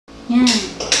Yan.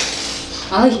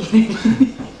 Ay.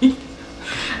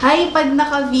 Ay, pag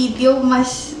naka-video,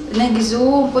 mas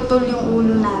nag-zoom. Putol yung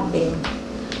ulo natin.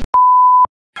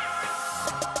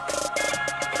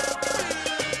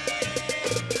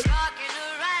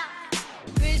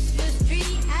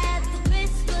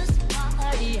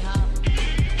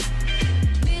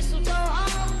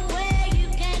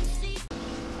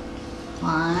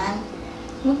 One.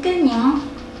 Huwag ganyan.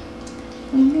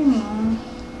 Huwag ganyan.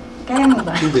 Kaya mo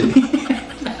ba?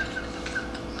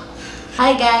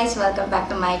 Hi guys! Welcome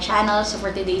back to my channel. So for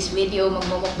today's video,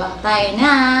 magmumukbang tayo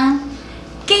ng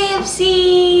KFC!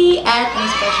 At may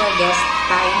special guest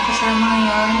tayo. Kasama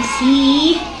ngayon si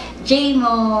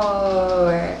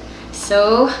J-More.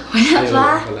 So, wala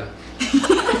pa.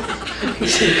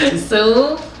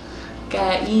 So,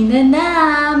 kainan na.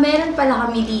 Meron pala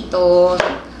kami dito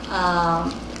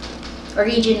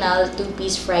original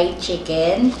 2-piece fried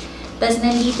chicken. Tapos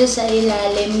nandito sa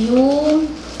ilalim yung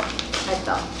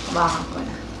ito, baka ko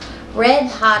na. Red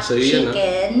hot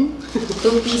chicken.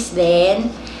 2-piece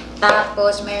din.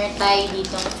 Tapos meron tayo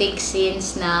ditong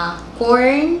fixins na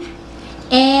corn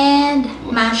and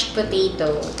mashed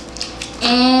potato.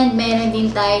 And meron din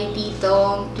tayo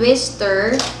ditong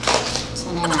twister.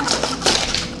 Sana natin.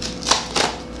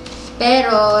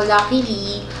 Pero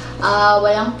luckily,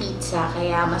 walang pizza,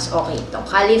 kaya mas okay ito.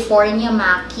 California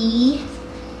Maki.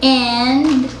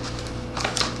 And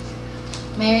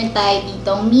meron tayo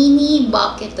ditong mini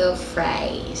bucket of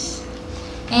fries.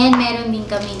 And meron din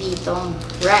kami ditong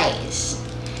rice.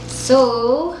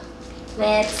 So,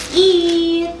 let's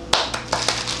eat!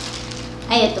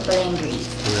 Ay, ito pala yung gravy.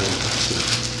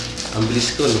 Ang bilis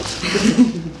ko, no?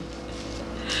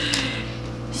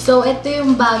 So, ito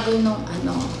yung bago nung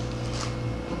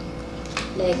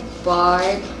leg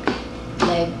part.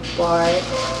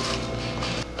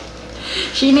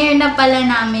 Shinare na pala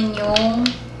namin yung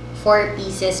 4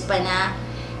 pieces pa na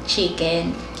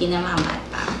chicken kina mama at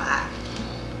papa.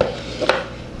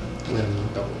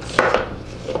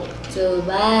 So,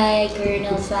 bye,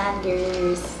 Colonel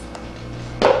Sanders.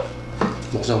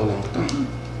 Buksan ko lang ito.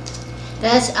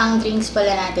 Tapos, ang drinks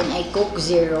pala natin ay Coke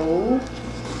Zero.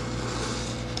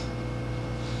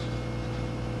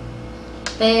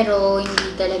 Pero,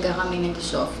 hindi talaga kami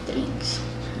nag-soft drinks.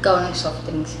 Ikaw nag-soft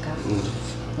drinks ka?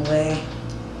 Uwe.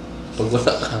 Pag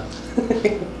wala ka.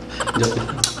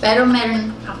 Pero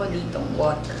meron ako ditong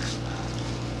water.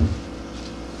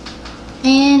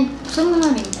 And, saan mo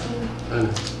na rin?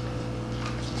 Ano?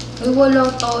 Ay, wala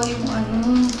tayong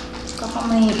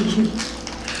kakamay.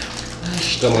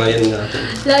 Kamayan natin.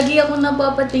 Lagi ako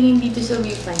napapatingin dito sa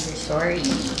viewfinder. Sorry.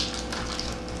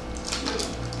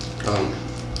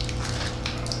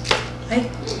 Ay.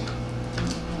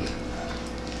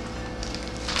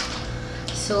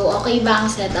 So, okay ba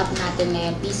ang setup natin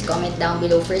ngayon? Please comment down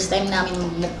below. First time namin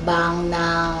magmukbang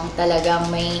ng talagang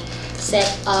may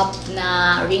setup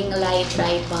na ring light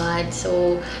tripod.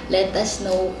 So, let us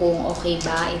know kung okay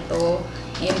ba ito.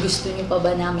 And gusto nyo pa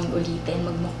ba namin ulitin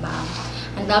magmukbang?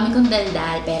 Ang dami kong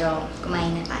daldal, pero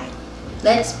kumain na tayo.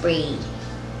 Let's pray.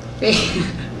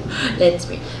 Let's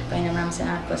pray. Panginoon, maraming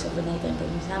salamat po sa food na ito.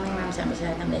 Maraming salamat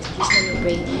sa lahat ng blessings. Please na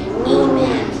pray.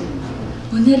 Amen.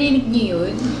 O, narinig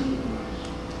niyo yun?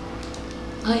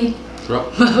 Ay. Drop.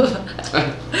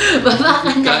 Baba ka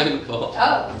na. Kain po.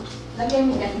 Oh. Lagyan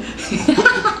mo ganun.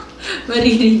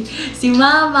 Marinig. Si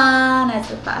Mama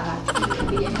nasa taas.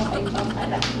 Bigyan mo kayo pang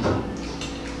parang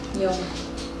yung.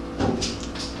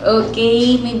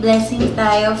 Okay. May blessing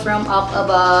tayo from up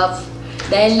above.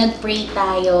 Dahil nag-pray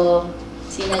tayo,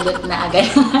 sinagot na agad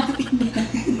natin.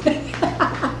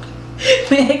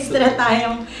 May extra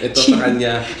tayong ito sa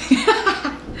kanya.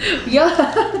 Yo,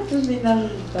 ito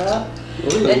sinamita.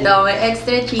 Ito, may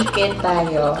extra chicken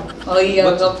tayo. O,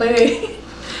 yan ka pa eh.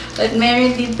 At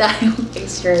meron din tayong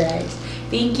extra rice.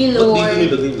 Thank you, Lord.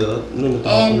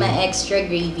 And may extra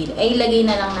gravy. Ay, lagay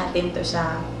na lang natin to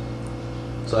sa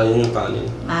ayun yung kanin.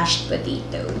 Mashed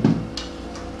potato.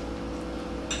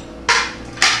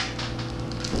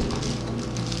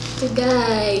 So,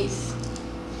 guys.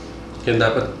 Kaya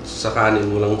dapat sa kanin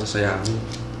mo lang sasayahin.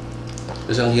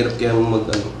 Kasi ang hirap kaya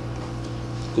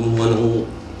kumuha ng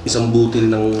isang butil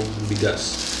ng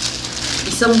bigas.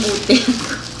 Isang butil?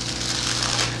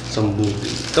 Isang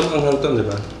butil. Kamanghang to, di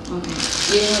ba?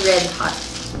 Yun yung red hot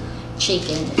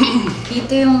chicken.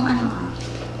 Dito yung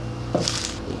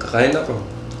Kakain ako.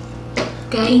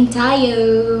 Kain tayo!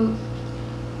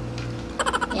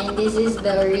 And this is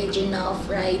the original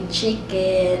fried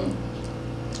chicken.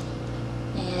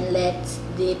 And let's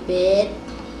dip it.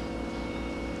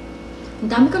 Ang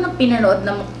dami ko na pinanood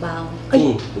na mukbang.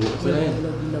 Ay!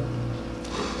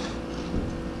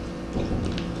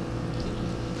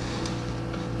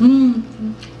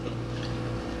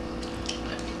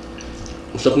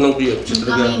 Usap ng KFC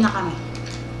talaga. Kami na kami.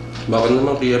 Baka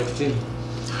naman KFC.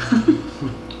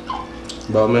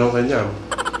 Baka meron kanya.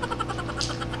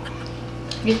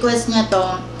 Request niya to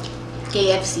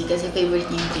KFC kasi favorite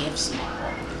niya yung KFC.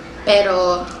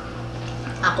 Pero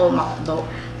ako McDo.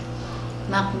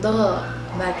 Baka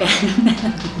Baka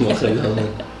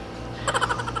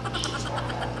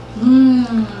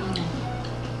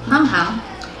Manghang?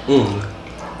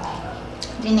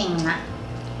 Rinig na.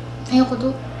 Ayoko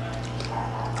to.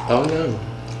 Ako na.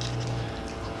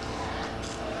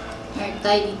 Meron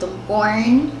tayo ditong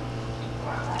corn.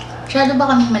 Masyado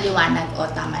ba kaming maliwanag o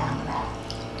tama lang na?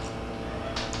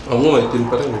 Ako nga, itim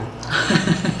pa rin.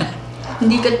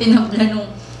 Hindi ka tinabla nung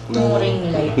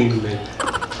ring light.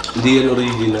 Hindi yan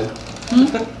original.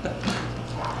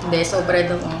 Hindi, sobra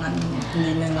daw ang ano,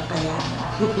 hindi na nakayanan.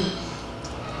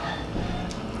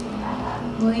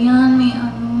 O yan, may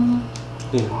ano.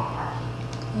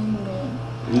 Ano?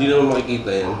 Hindi naman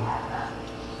makikita yan.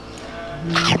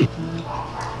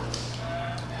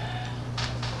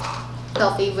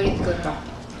 Ito, favorite ko to.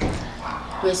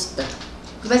 Whisper.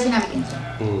 Diba sinabi ko siya?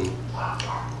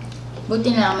 Buti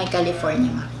na lang may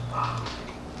California ma.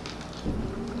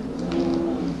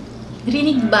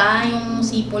 Rinig ba yung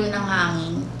sipol ng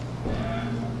hangin?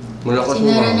 Malakas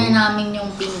Sinara na namin yung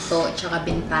pinto at saka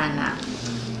bintana.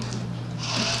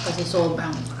 Kasi sobrang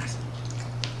lakas.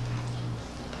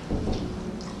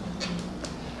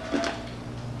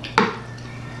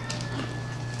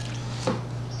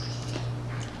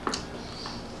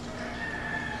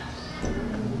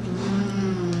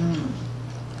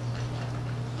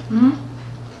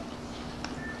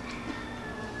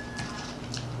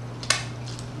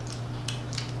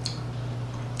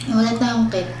 Wala tayong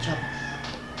ketchup.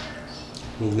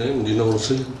 Hindi na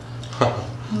uso yun.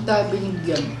 Ang tayo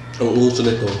binigyan. Ang uso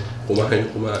nito, kumain.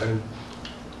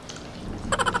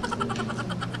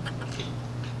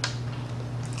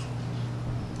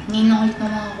 Ngayon ulit ng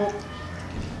mga cook.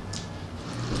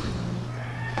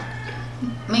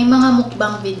 May mga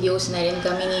mukbang videos na rin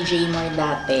kami ni Jaymar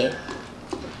dati.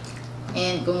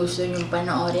 And kung gusto nyo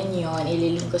panoorin yun,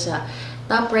 ililink ko sa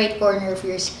top right corner of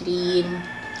your screen.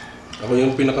 Ako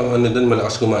yung pinaka-ano doon,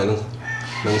 malakas kumain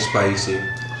ng spicy.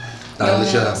 Talo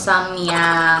siya. Yung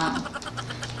samyang.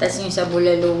 Tapos yung sa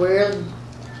Bulalo World.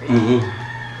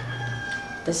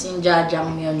 Tapos yung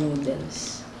jajangmyeon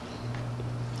noodles.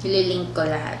 Ililink ko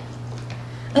lahat.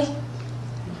 Ay!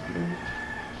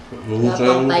 Wala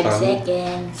pang 5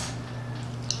 seconds.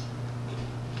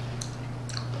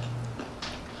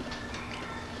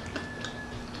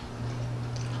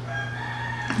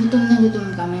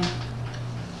 Gutom kami.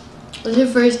 Kasi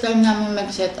first time namin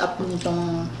mag-set up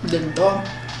nitong ganito.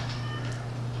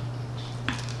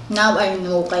 Now I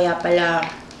know, kaya pala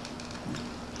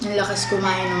ang lakas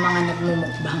kumain ng mga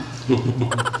nagmumukbang.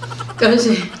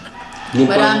 Kasi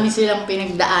marami silang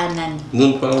pinagdaanan.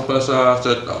 Noon pa lang pala sa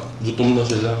set up, gutom na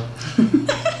sila.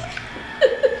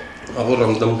 Ako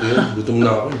ramdam ko yun, gutom na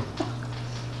ako.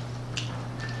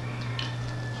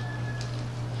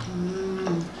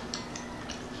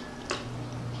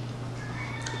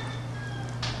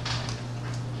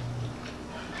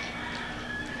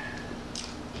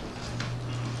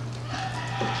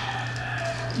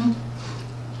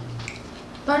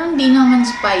 Parang di naman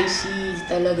spicy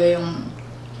talaga yung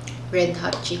red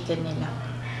hot chicken nila.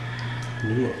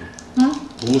 Hindi mo.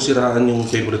 Huwag mo siraan yung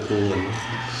favorite kong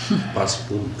fast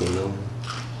food ko lang.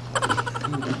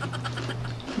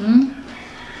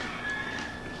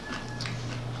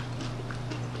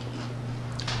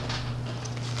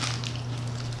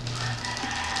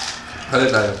 Hali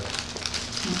tayo.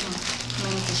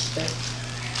 May sister.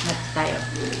 Mat tayo.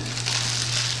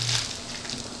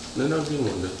 Nanagin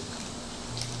mo ulit.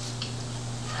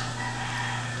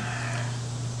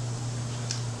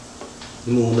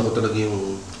 Inuuna ko talaga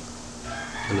yung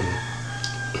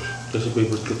kasi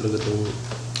favorite ko talaga itong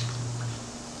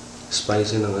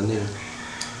spicy ng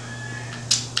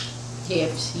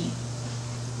KFC.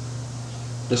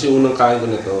 Kasi unang kain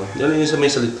ko nito, yan yung sa may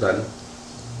salitran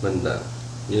banda,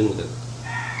 yun mo dito.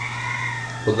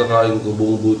 Pagkakain ko,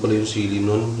 buong-buo pala yung sili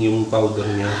nun, yung powder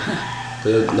niya.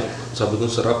 Kaya sabi ko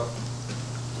sarap.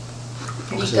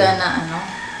 Hindi ka na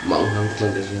maunghang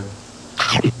talaga siya.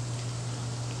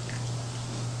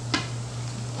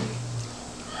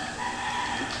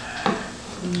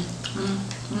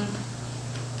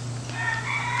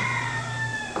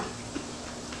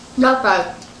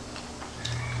 Dapat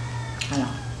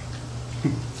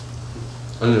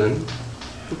Ano yun?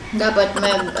 dapat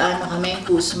kami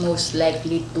who's most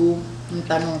likely to yung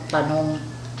tanong-tanong.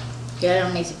 Kaya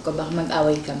lang naisip ko baka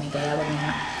mag-away kami, kaya wag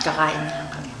na kakain na lang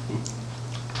kami.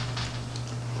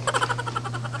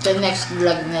 Sa next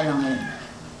vlog na lang yun.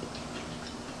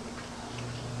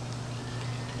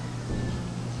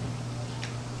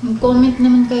 Mag-comment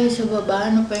naman kayo sa baba.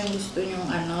 Ano pa yung gusto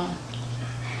nyong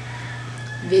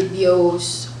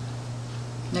videos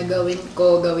na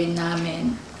gawin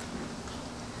namin.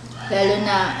 Lalo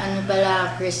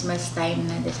na, Christmas time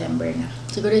na, December na.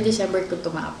 Siguro December ko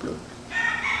ito ma-upload.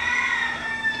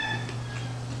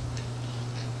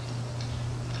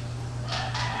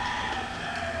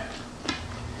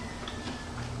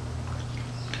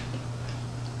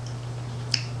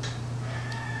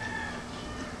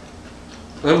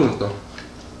 Ano mo ito?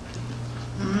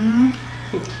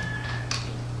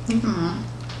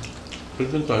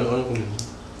 Pwede tayo, ano ko yun?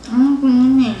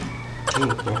 Ano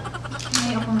ito?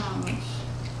 Ay, ako Namiss.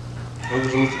 Ano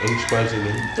gusto mo ang spicy mo?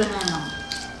 Ito na lang.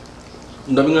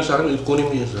 Ang dami nga sa akin, kunin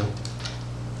mo yun sa.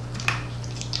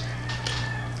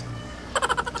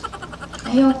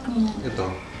 Ayoko yan. Ito.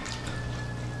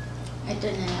 Ito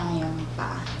na lang yung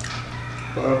paa.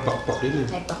 Parang pakpak yun eh.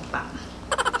 May pakpak.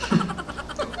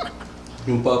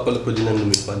 Yung paa pala pwede nang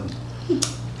lumipad.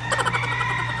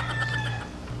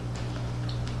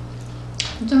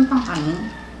 Ito yung pang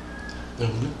kanin.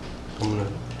 Ano na? Kamu na.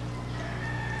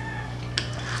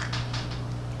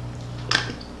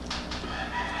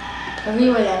 Kasi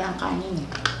wala nang kanin eh.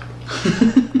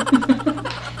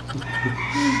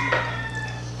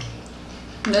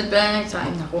 Ba't pala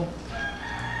nagsain ako?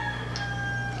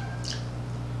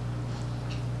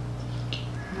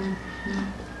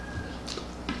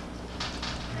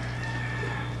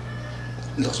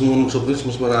 Lakas mo ng surprise,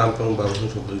 mas marami pang bawas ng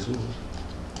surprise mo.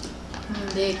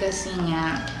 Hindi, kasi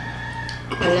nga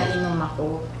wala inom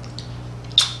ako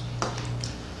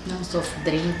ng soft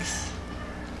drinks.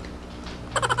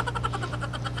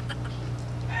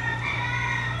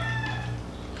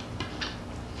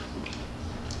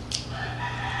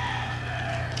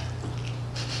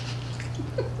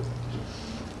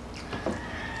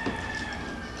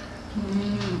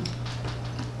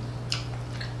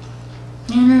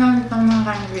 Yan na lang itong mga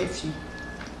kain KFC.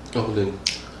 Ako din.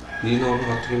 Hindi na ako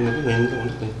nakatikim na ito. Ngayon ito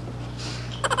ulit eh.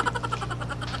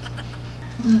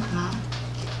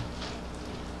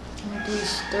 Ang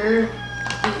twister.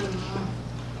 Iin mo.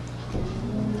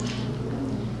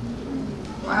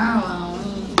 Wow.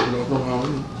 Wala ko ng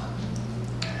hawin.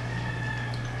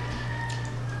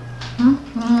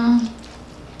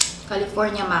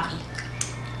 California Maki.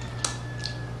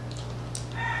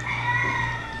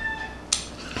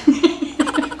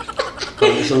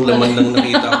 Ang isang laman lang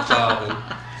nakita ko sa akin.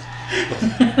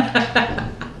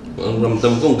 Ang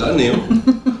ramdam kong gaan eh.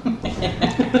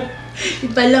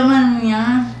 Ipalaman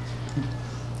niya.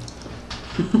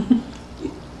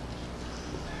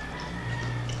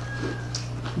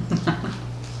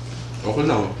 Okay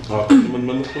lang. Kapit naman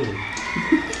manok ko eh.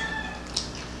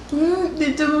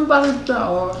 Dito mo bakit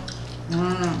tao?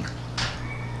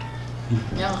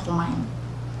 Yan ako kumain.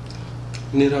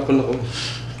 Hinirapan ako.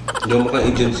 Hindi ako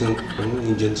maka-agency.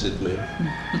 Agency mo yun.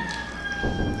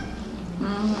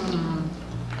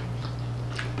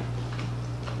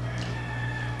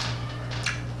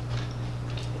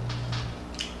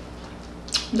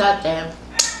 Dati,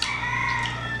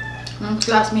 ang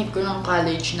classmate ko ng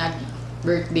college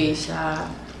nag-birthday sa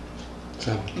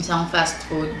isang fast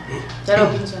food. Sa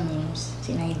Robinson's,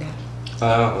 si Naida.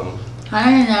 Oo.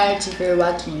 Hi, Naida, if you're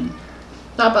watching.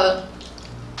 Tapos,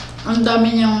 ang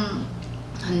dami niyang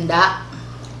handa.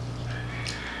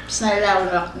 Tapos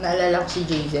naalala ko si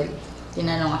Jazel.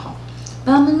 Tinanong ako,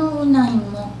 Pam, ano unahin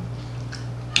mo?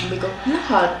 Sabi ko,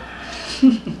 lahat.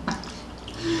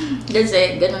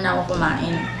 Kasi, ganun ako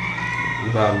kumain.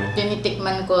 Marami.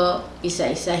 Tinitikman ko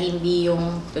isa-isa, hindi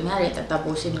yung, kunyari,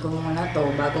 tatapusin ko muna to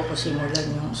bago ko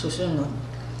simulan yung susunod.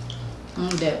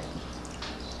 Hindi.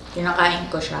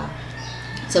 Kinakain ko siya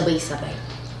sabay-sabay.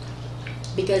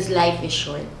 Because life is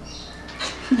short.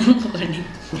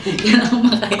 Yan ang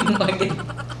makain mo agad.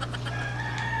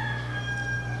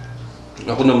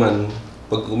 Ako naman,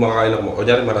 pag kumakain ako,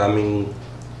 kunyari maraming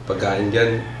pagkain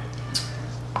dyan,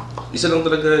 isa lang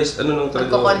talaga, ano lang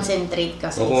talaga. Magko-concentrate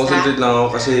kasi. Magko-concentrate lang ako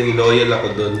kasi loyal ako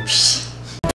doon.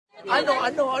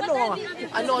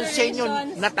 Ano ang sa inyo?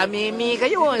 Natamimi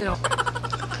kayo, ano?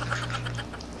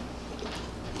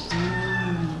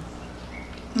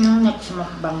 Yung next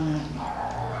mukbang na.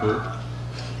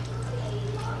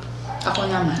 Ako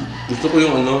naman. Gusto ko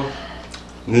yung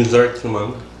dessert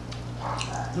naman.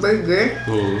 Burger?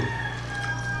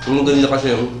 Yung ganyan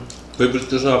kasi yung favorite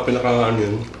ko sa pinaka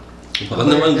yun. Baka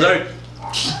naman dessert.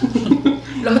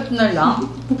 Lahat na lang?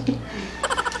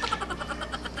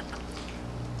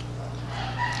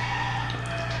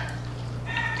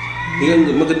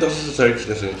 Maganda kasi sa search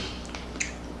kasi.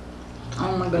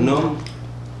 Ang maganda. No?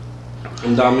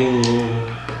 Ang daming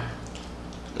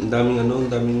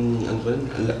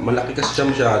malaki kasi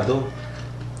siya masyado.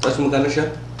 Tapos magkano siya?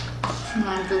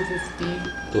 Mga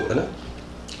 250. Ano?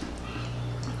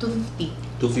 250.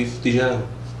 250 siya.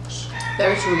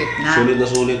 Pero sulit na. Sulit na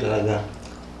sulit talaga.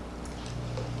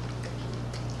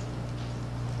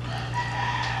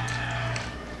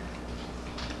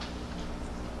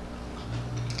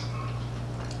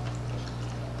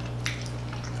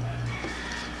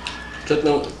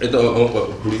 Ito,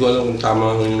 hindi ko alam kung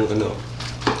tama yung ano.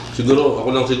 Siguro,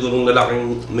 ako lang sigurong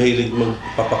lalaking mahilig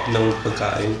magpapak ng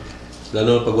pagkain.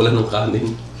 Lalo pag wala ng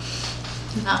kanin.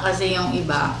 Kasi yung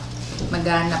iba,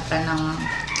 maghanap ka ng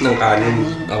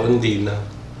kanin. Ako hindi na.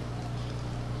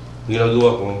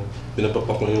 Ginagawa ko,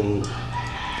 pinapapak ko yung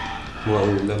mga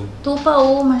ulam. Ito pa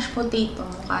mashed potato.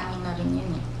 Kanin na rin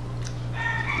yan eh.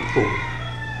 Ito.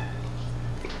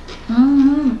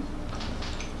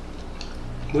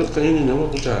 Ba't kainin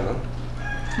naman kutsara?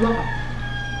 Baka.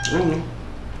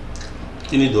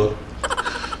 Tinidor.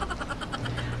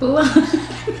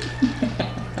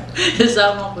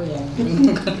 Kasama ko yan.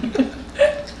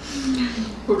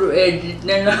 Puro edit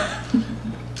na lang.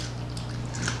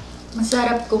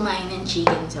 Masarap kumain ng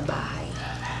chicken sa bahay.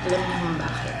 Alam niyo kung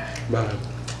bakit? Bakit?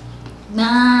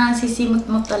 Sisimot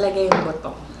mo talaga yung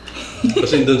buto.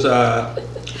 Kasi dun sa...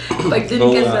 Pag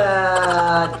dun ka sa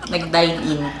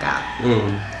nag-dine-in ka,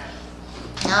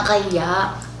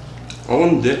 nakakahiya. Ako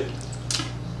hindi.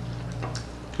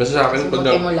 Kasi sa akin, pag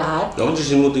simutin mo lahat? Ako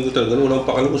sisimutin ko talaga. Walang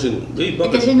pakala ko bakit?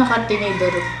 Kasi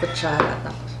nakatinidor at kutsara.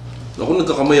 Ako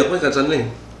nagkakamay ako kahit saan na eh.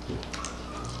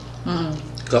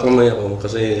 Kakamay ako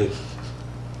kasi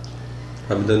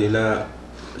sabi daw nila,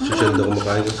 social daw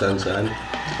kumakain kung saan-saan.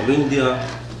 Sabi hindi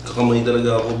kakamay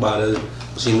talaga ako para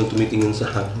kung sino tumitingin sa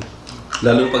akin.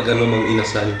 Lalo pag mang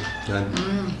inasal. Yan.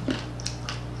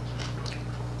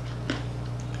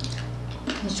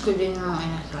 Miss ko din yung mga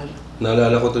inasal.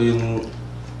 Naalala ko to yung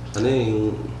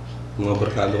yung mga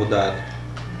barkada ko dati.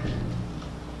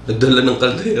 Nagdala ng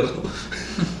kaldero.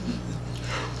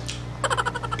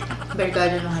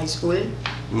 Barkada ng high school?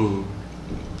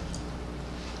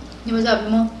 Di ba sabi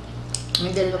mo,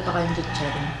 may dalawa pa kayong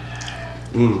chicharon?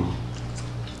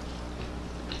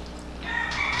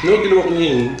 No, ginawa ko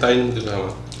niya yun. Tayo nang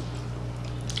kasama.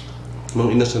 Mang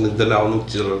inasal, nagdala ako ng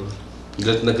chicharon.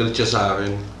 Galit na galit siya sa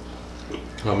akin.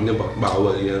 Sabi niya,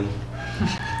 bawal yan.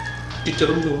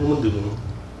 Chicharon daw naman, di ba?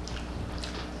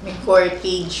 May 4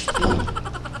 cage fee.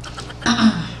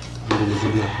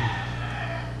 Busog na.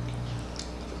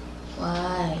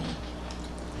 Why?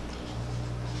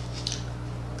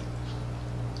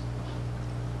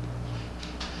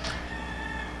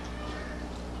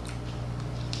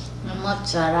 Namot,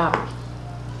 sarap.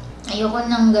 Ayoko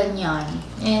ng ganyan.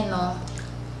 No?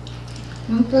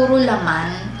 Yung puro laman.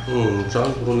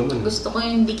 Saan puro laman? Gusto ko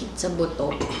yung dikit sa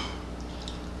buto.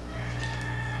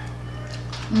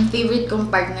 Yung favorite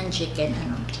kong part ng chicken,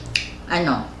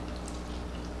 Anong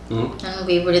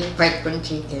favorite part ng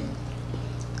chicken?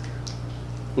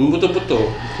 Yung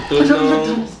buto-buto. Ito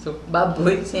ng...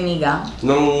 Baboy, sinigang?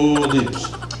 ng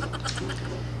ribs.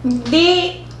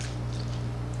 Hindi!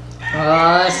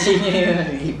 Sige yung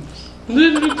ribs. Hindi,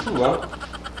 ribs ba?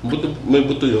 May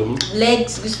buto yun.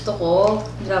 Legs gusto ko.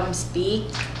 Drumstick.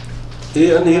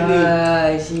 Ano yun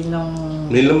Sinong...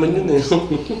 May laman yun eh.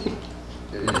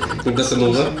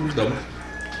 Nagtatanong ka?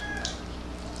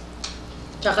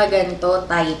 Tsaka ganito,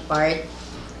 thigh part.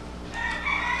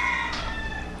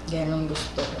 Ganun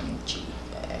gusto ko ng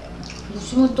chicken.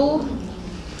 Gusto mo to?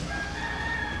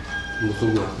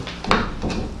 Gusto nga.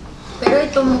 Pero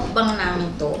itong mukbang namin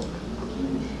to,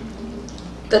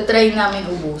 try namin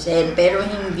ubusin, pero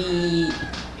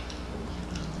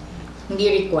hindi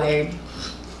required.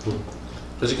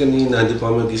 Kasi kanina, hindi pa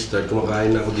kami mag-start,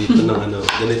 kumakain na ako dito ng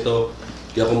ganito,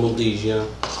 kaya ako munti siya.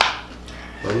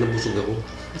 Parang nabusog ako.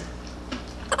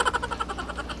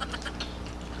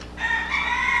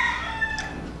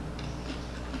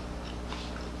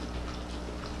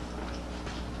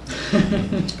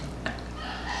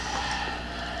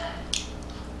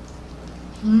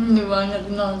 Liwanag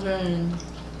natin.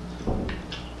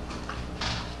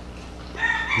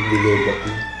 Nilobat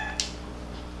na.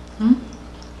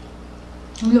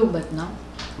 Lobat na?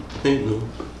 Ay, no.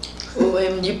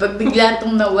 OMG, pag bigla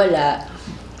itong nawala,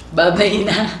 babay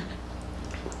na.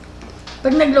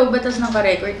 Pag nag-lobat tapos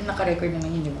naka-record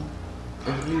naman yun, di ba?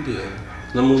 Hindi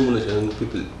namumula siya,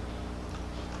 nagpipil.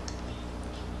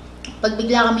 Pag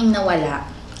bigla kaming nawala,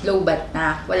 lobat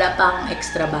na, wala pang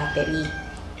extra battery.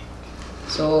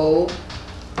 So,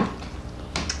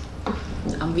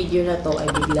 ang video na to ay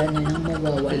bigla na nang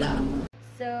nawawala.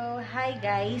 So, hi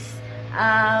guys.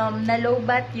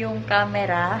 Nalobat yung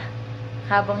camera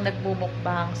habang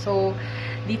nagbumukbang. So,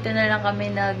 dito na lang kami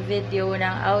nag-video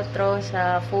ng outro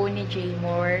sa phone ni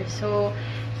Jaymore. So,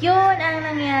 yun ang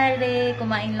nangyari.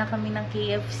 Kumain lang kami ng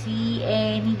KFC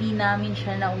and hindi namin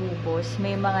siya naubos.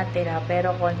 May mga tira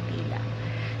pero konti lang.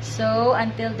 So,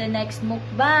 until the next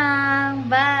mukbang.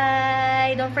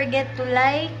 Bye! Don't forget to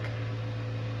like.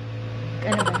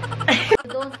 Ano ba?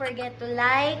 Don't forget to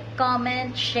like,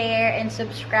 comment, share, and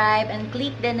subscribe, and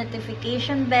click the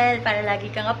notification bell para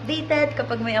lagi kang updated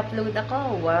kapag may upload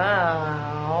ako.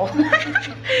 Wow!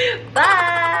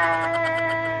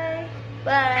 Bye!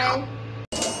 Bye!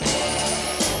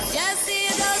 Just see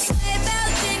those sleigh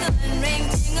bells jingling, ring,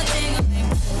 ting-a-ting-a-ling.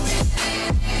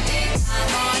 Come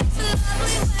on, it's a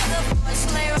lovely weather for a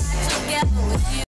sleigh ride together with you.